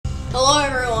Hello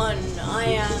everyone, I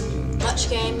am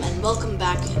Game and welcome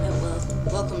back,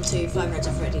 welcome to Five Nights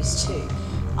at Freddy's 2.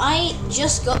 I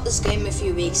just got this game a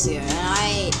few weeks ago,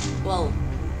 and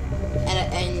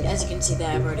and as you can see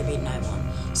there, I've already beaten night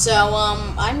 1. So,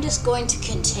 I'm just going to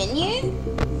continue.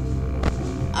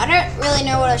 I don't really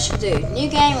know what I should do. New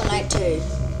game or night 2?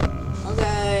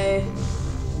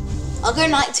 I'll go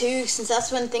night 2, since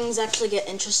that's when things actually get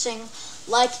interesting.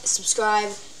 Like, subscribe,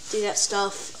 do that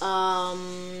stuff.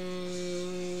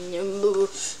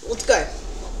 Let's go.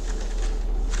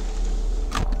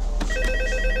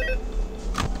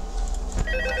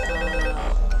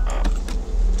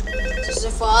 So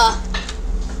far,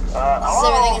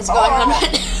 everything that's going on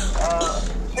right now.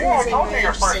 See, I told you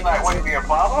your first night wouldn't be a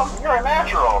problem. You're a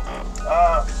natural.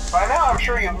 By now, I'm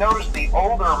sure you've noticed the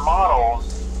older models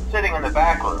sitting in the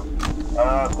back room.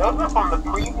 Those are from the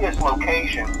previous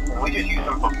location, and we just use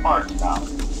them for parts now.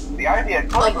 The idea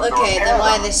at first was to repair then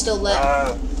why them. are they still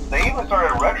left? They even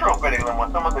started retrofitting them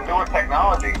with some of the newer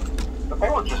technology, but they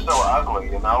were just so ugly,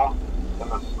 you know,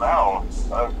 and the smell.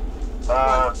 So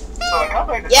the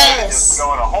company decided to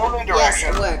go in a whole new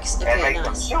direction and make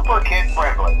them super kid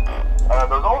friendly.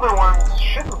 Those older ones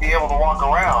shouldn't be able to walk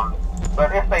around,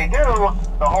 but if they do,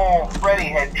 the whole Freddy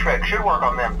head trick should work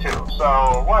on them too.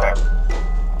 So whatever.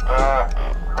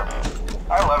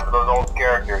 I love those old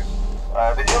characters.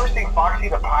 Did you ever see Foxy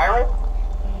the Pirate?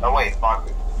 Oh wait,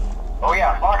 Foxy. Oh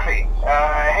yeah, Foxy.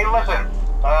 Hey listen,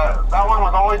 that one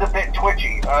was always a bit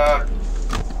twitchy.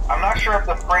 I'm not sure if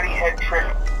the Freddy head trick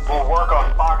will work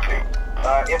on Foxy.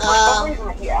 If for some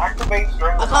reason he activates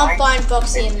during the night, I can't find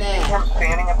Foxy in there. You see him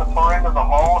standing at the far end of the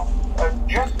hall,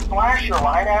 just flash your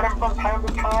light at him from time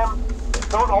to time.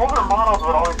 Those older models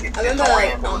would always get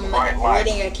disoriented with bright light.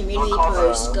 Reading a community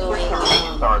post going,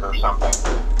 start or something.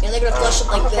 And they're gonna flush it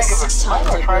like this 6 times.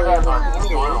 I'm gonna try that in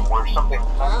any room where something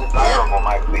undesirable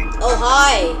might be. Oh,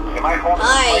 hi! It might hold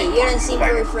Hi, you don't seem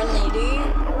very friendly, do you?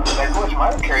 That glitch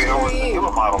might have carried over to the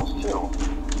newer models, too.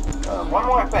 One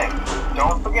more thing.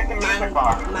 Don't forget the music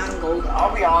box. Mango.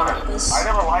 I'll be honest, I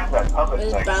never liked that puppet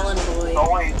thing. It's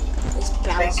always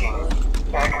thinking,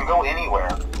 and it can go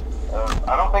anywhere.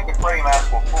 I don't think the Freddy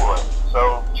mask will fool it,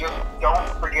 so just don't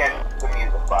forget the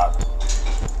music box.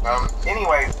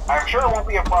 Anyway, I'm sure it won't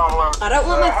be a problem. I don't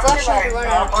want my flashlight to run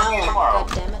out of power. Tomorrow.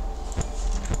 God damn it.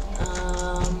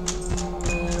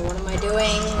 What am I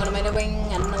doing? What am I doing?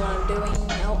 I don't know what I'm doing.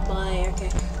 Oh, bye. Okay.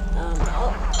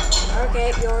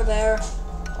 Okay, you're there.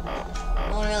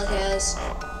 No one really cares.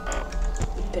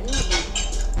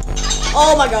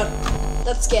 Oh my god.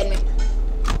 That scared me.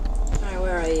 Alright,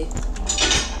 where are you?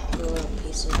 You little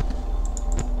piece of...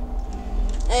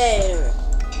 Hey, there we go.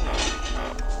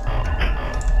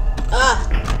 Ah!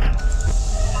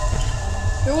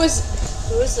 Who was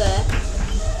there?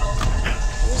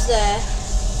 Who's there?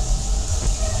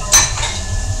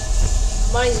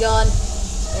 Money's gone.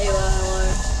 There you are, hello.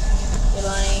 Hey,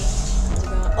 Bunny. How's it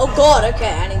going? Oh god,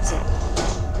 okay, I need to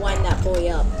wind that boy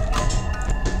up.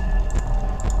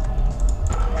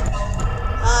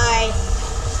 Hi.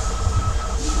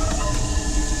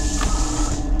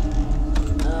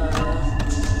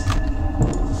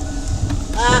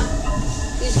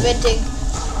 Who's venting?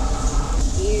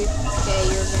 You. Okay,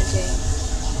 you're venting.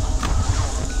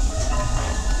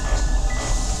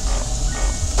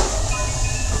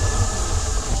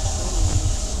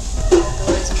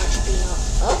 There isn't much being up.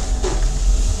 Oh!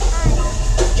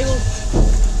 June!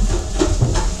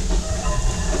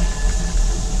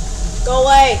 Go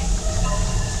away!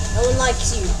 No one likes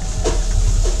you.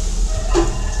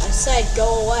 I said go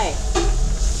away.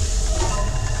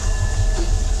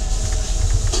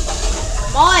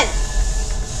 Come on!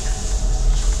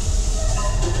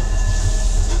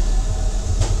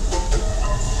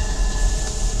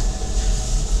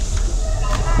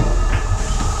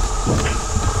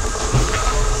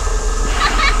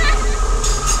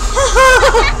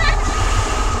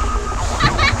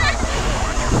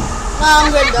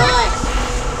 I'm gonna die.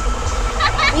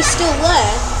 He's still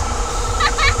there.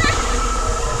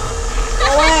 Go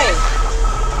away.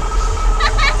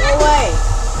 Go away.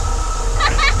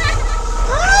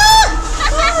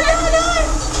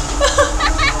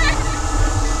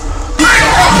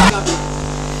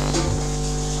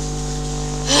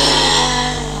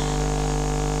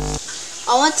 I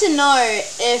want to know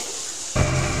if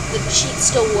the cheat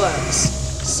still works.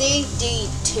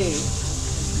 CD2.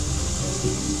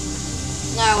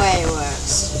 No way it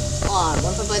works. Hold on,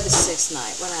 what if I play the 6th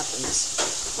night? What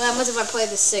happens? What happens if I play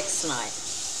the 6th night?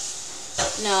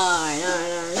 No.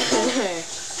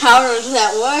 How does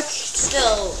that work?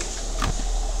 Still.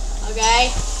 Okay.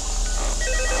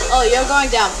 Oh, you're going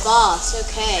down fast.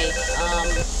 Okay.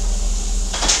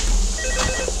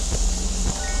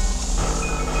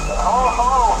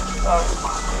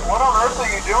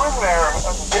 you doing there?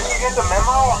 Didn't you get the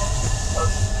memo?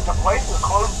 The place is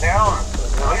closed down,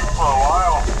 at least for a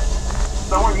while.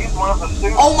 Someone used one of the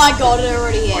suits. Oh my god, it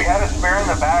already hit. We had a spare in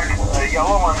the back, a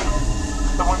yellow one.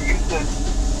 Someone used it.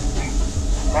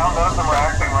 Now none of them are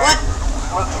acting right.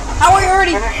 What? Listen, how are you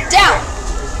already down?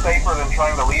 It's safer than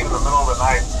trying to leave in the middle of the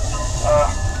night.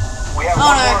 We have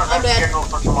one more event scheduled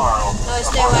for tomorrow. No,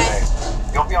 stay away.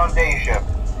 You'll be on day shift.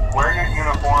 Wear your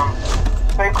uniform.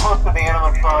 Stay close to the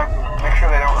animatronics and make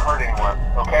sure they don't hurt anyone,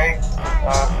 okay?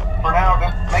 For now,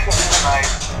 just make it through the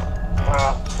night.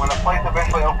 When the place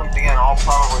eventually opens again, I'll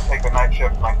probably take the night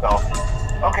shift myself.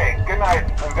 Okay, good night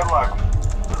and good luck.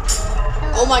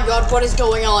 Oh my god, what is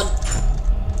going on?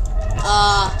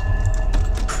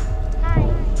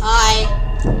 Hi.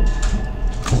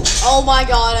 Oh my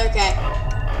god, okay.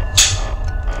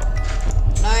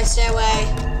 No, stay away.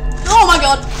 Oh my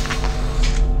god!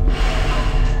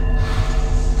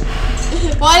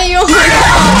 Why do you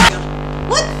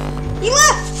What? He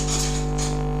left!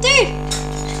 Dude!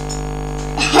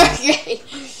 Okay.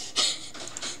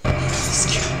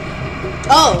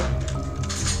 Oh.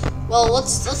 Well,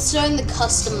 let's join the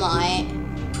custom night.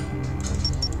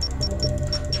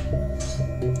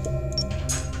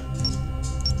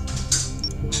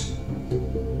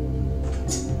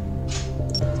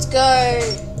 Let's go.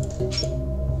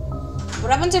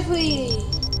 What happens if we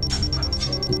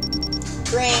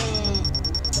bring...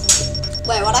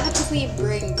 Wait, what happens if we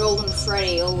bring Golden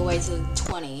Freddy all the way to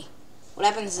 20? What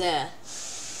happens there?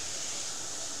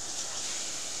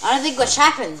 I don't think much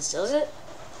happens, does it?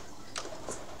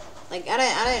 Like, I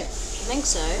don't think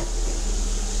so.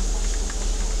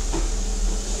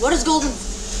 What does Golden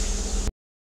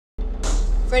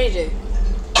Freddy do?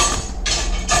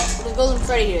 What does Golden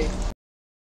Freddy do?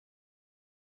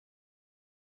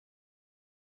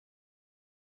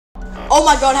 Oh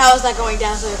my god, how is that going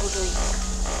down so quickly?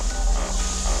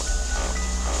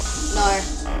 No.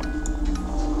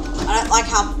 I don't like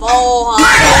how far.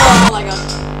 Oh my god.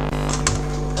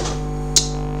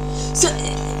 So,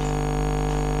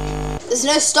 there's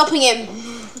no stopping him.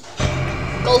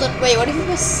 Golden, wait, what if you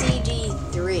press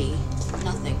CD3?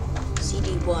 Nothing.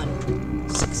 CD1.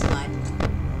 69.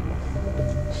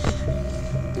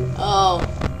 Oh,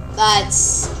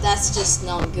 that's just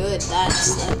not good.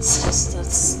 That's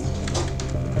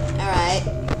alright.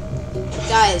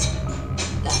 Guys.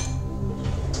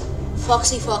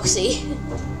 Foxy.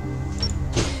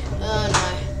 Oh no.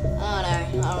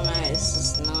 Oh no. This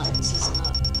is not.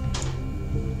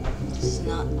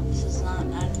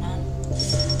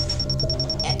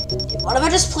 What if I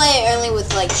just play it only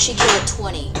with like Shiki at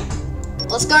 20?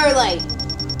 Let's go like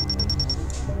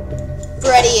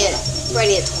Freddy at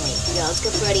 20. Yeah, let's go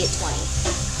Freddy at 20.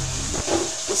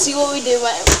 Let's see what we do.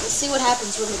 Let's see what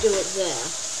happens when we do it there.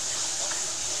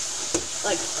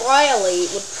 Like Riley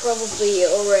would probably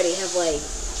already have like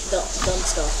done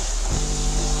stuff.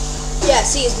 Yeah,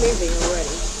 see, it's moving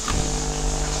already.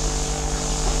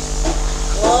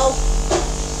 Whoa.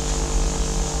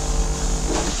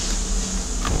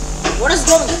 What is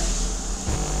going on?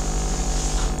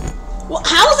 Well,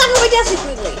 how is that going down so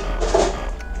quickly?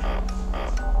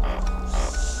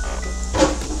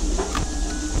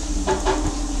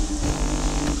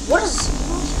 What is...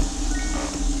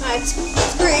 Alright,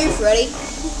 screw you, Freddy.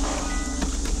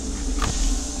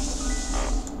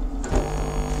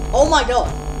 Oh my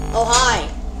god. Oh, hi.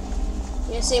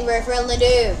 You don't seem very friendly, do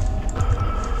you?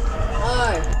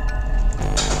 Oh.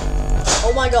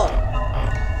 Oh my god.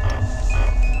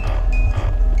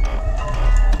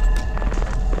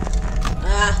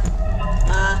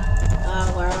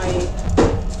 Where are you?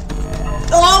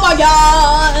 Oh my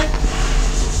god!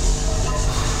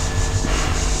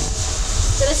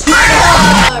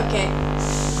 Okay.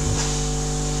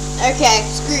 Okay,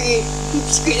 screw you.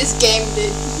 Screw this game,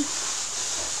 dude.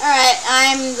 Alright,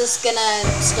 I'm just gonna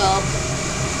stop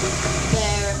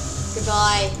there.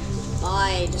 Goodbye.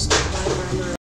 Bye. Just bye forever.